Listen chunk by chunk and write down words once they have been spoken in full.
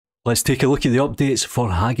Let's take a look at the updates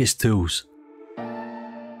for Haggis Tools.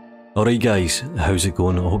 Alright guys, how's it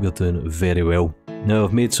going? I hope you're doing very well. Now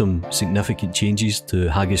I've made some significant changes to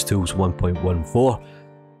Haggis Tools 1.14.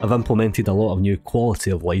 I've implemented a lot of new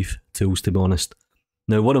quality of life tools, to be honest.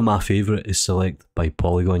 Now one of my favourite is select by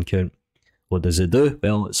polygon count. What does it do?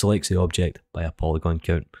 Well, it selects the object by a polygon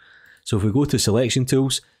count. So if we go to selection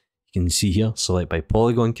tools, you can see here, select by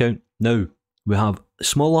polygon count. Now we have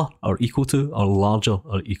smaller or equal to, or larger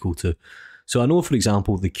or equal to. So I know, for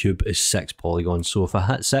example, the cube is 6 polygons. So if I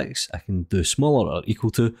hit 6, I can do smaller or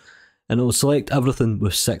equal to, and it will select everything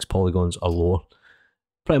with 6 polygons or lower.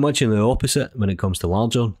 Pretty much in the opposite when it comes to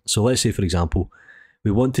larger. So let's say, for example,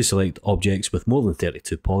 we want to select objects with more than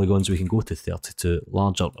 32 polygons. We can go to 32,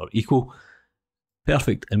 larger or equal.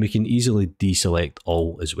 Perfect, and we can easily deselect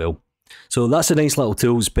all as well. So that's a nice little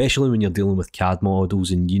tool, especially when you're dealing with CAD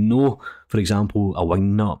models and you know, for example, a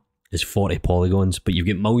wing nut is 40 polygons, but you've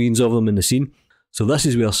got millions of them in the scene. So this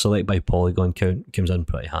is where select by polygon count comes in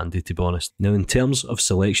pretty handy, to be honest. Now in terms of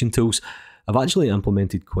selection tools, I've actually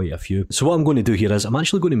implemented quite a few. So what I'm going to do here is I'm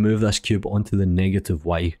actually going to move this cube onto the negative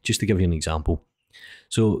Y, just to give you an example.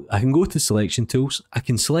 So I can go to selection tools, I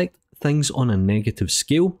can select things on a negative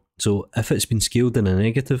scale. So if it's been scaled in a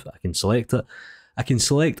negative, I can select it. I can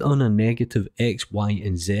select on a negative X, Y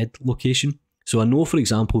and Z location. So I know, for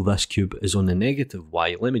example, this cube is on the negative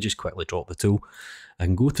Y. Let me just quickly drop the tool. I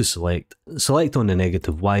can go to select on the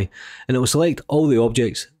negative Y, and it will select all the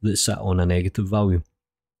objects that sit on a negative value.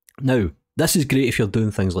 Now, this is great if you're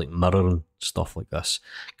doing things like mirroring, stuff like this.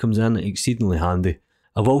 Comes in exceedingly handy.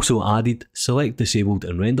 I've also added select disabled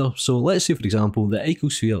and render. So let's say, for example, the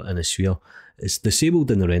icosphere and the sphere is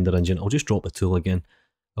disabled in the render engine. I'll just drop the tool again.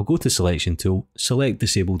 I'll go to selection tool, select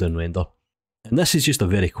disabled and render. And this is just a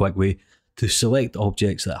very quick way to select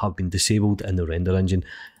objects that have been disabled in the render engine.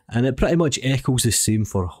 And it pretty much echoes the same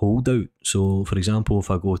for holdout. So for example, if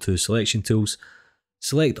I go to selection tools,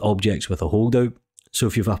 select objects with a holdout. So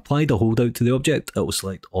if you've applied a holdout to the object, it will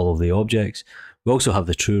select all of the objects. We also have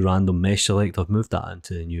the true random mesh select. I've moved that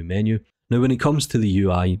into the new menu. Now when it comes to the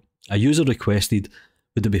UI, a user requested,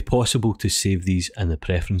 would it be possible to save these in the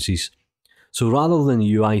preferences? So rather than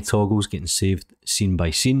the UI toggles getting saved scene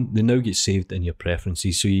by scene, they now get saved in your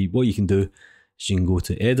preferences. So what you can do is you can go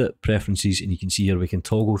to edit, preferences, and you can see here we can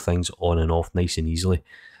toggle things on and off nice and easily.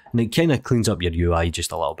 And it kind of cleans up your UI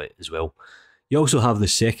just a little bit as well. You also have the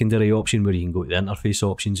secondary option where you can go to the interface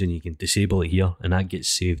options and you can disable it here, and that gets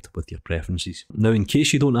saved with your preferences. Now in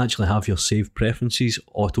case you don't actually have your saved preferences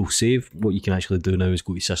auto save, what you can actually do now is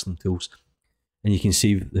go to system tools, and you can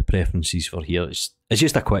save the preferences for here. It's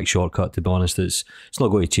just a quick shortcut, to be honest. It's not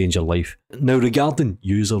going to change your life. Now regarding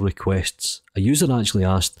user requests, a user actually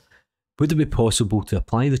asked, would it be possible to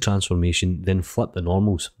apply the transformation then flip the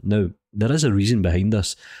normals? Now there is a reason behind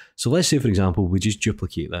this. So let's say, for example, we just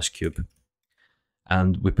duplicate this cube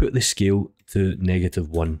and we put the scale to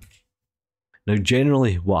 -1. Now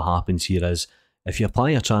generally what happens here is if you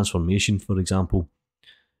apply a transformation, for example,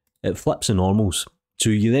 it flips the normals. So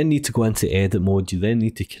you then need to go into edit mode, you then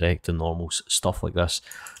need to correct the normals, stuff like this.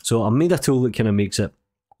 So I made a tool that kind of makes it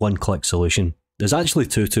one-click solution. There's actually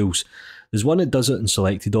two tools. There's one that does it in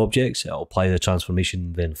selected objects, it'll apply the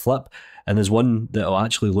transformation then flip, and there's one that will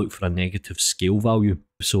actually look for a negative scale value.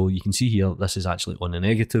 So you can see here, this is actually on a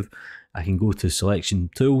negative. I can go to selection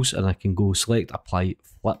tools and I can go select apply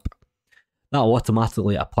flip. That'll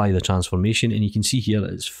automatically apply the transformation, and you can see here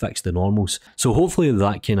it's fixed the normals. So hopefully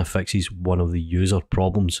that kind of fixes one of the user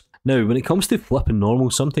problems. Now when it comes to flipping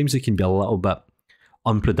normals, sometimes they can be a little bit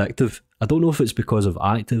unpredictable. I don't know if it's because of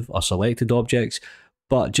active or selected objects,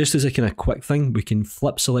 but just as a kind of quick thing, we can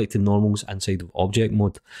flip selected normals inside of object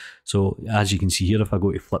mode. So as you can see here, if I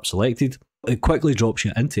go to flip selected, it quickly drops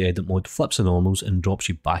you into edit mode, flips the normals and drops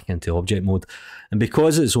you back into object mode. And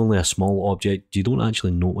because it's only a small object, you don't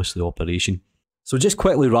actually notice the operation. So just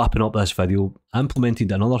quickly wrapping up this video, I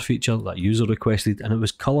implemented another feature that a user requested, and it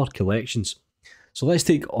was color collections. So let's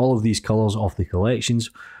take all of these colors off the collections.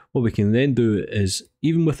 What we can then do is,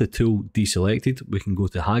 even with the tool deselected, we can go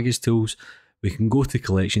to Haggis Tools, we can go to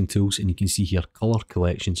collection tools, and you can see here color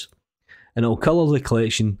collections. And it'll color the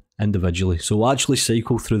collection individually. So we'll actually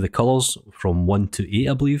cycle through the colours from 1 to 8,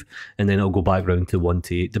 I believe, and then it'll go back round to 1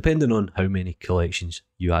 to 8, depending on how many collections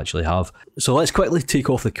you actually have. So let's quickly take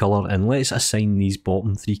off the colour and let's assign these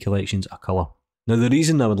bottom 3 collections a colour. Now the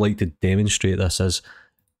reason I would like to demonstrate this is,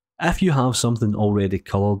 if you have something already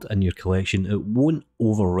coloured in your collection, it won't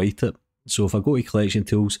overwrite it. So if I go to collection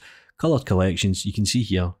tools, coloured collections, you can see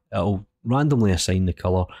here, it'll randomly assign the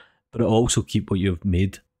colour, but it'll also keep what you've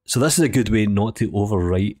made. So this is a good way not to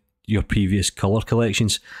overwrite your previous colour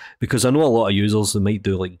collections, because I know a lot of users, they might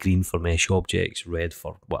do like green for mesh objects, red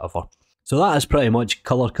for whatever. So that is pretty much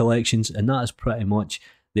colour collections, and that is pretty much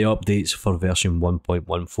the updates for version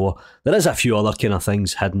 1.14. There is a few other kind of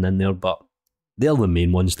things hidden in there, but they're the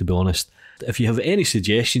main ones, to be honest. If you have any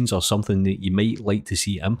suggestions or something that you might like to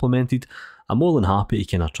see implemented, I'm more than happy to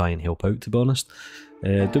kind of try and help out, to be honest.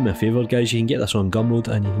 Do me a favour guys, you can get this on Gumroad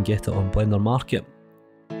and you can get it on Blender Market.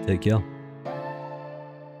 Take care.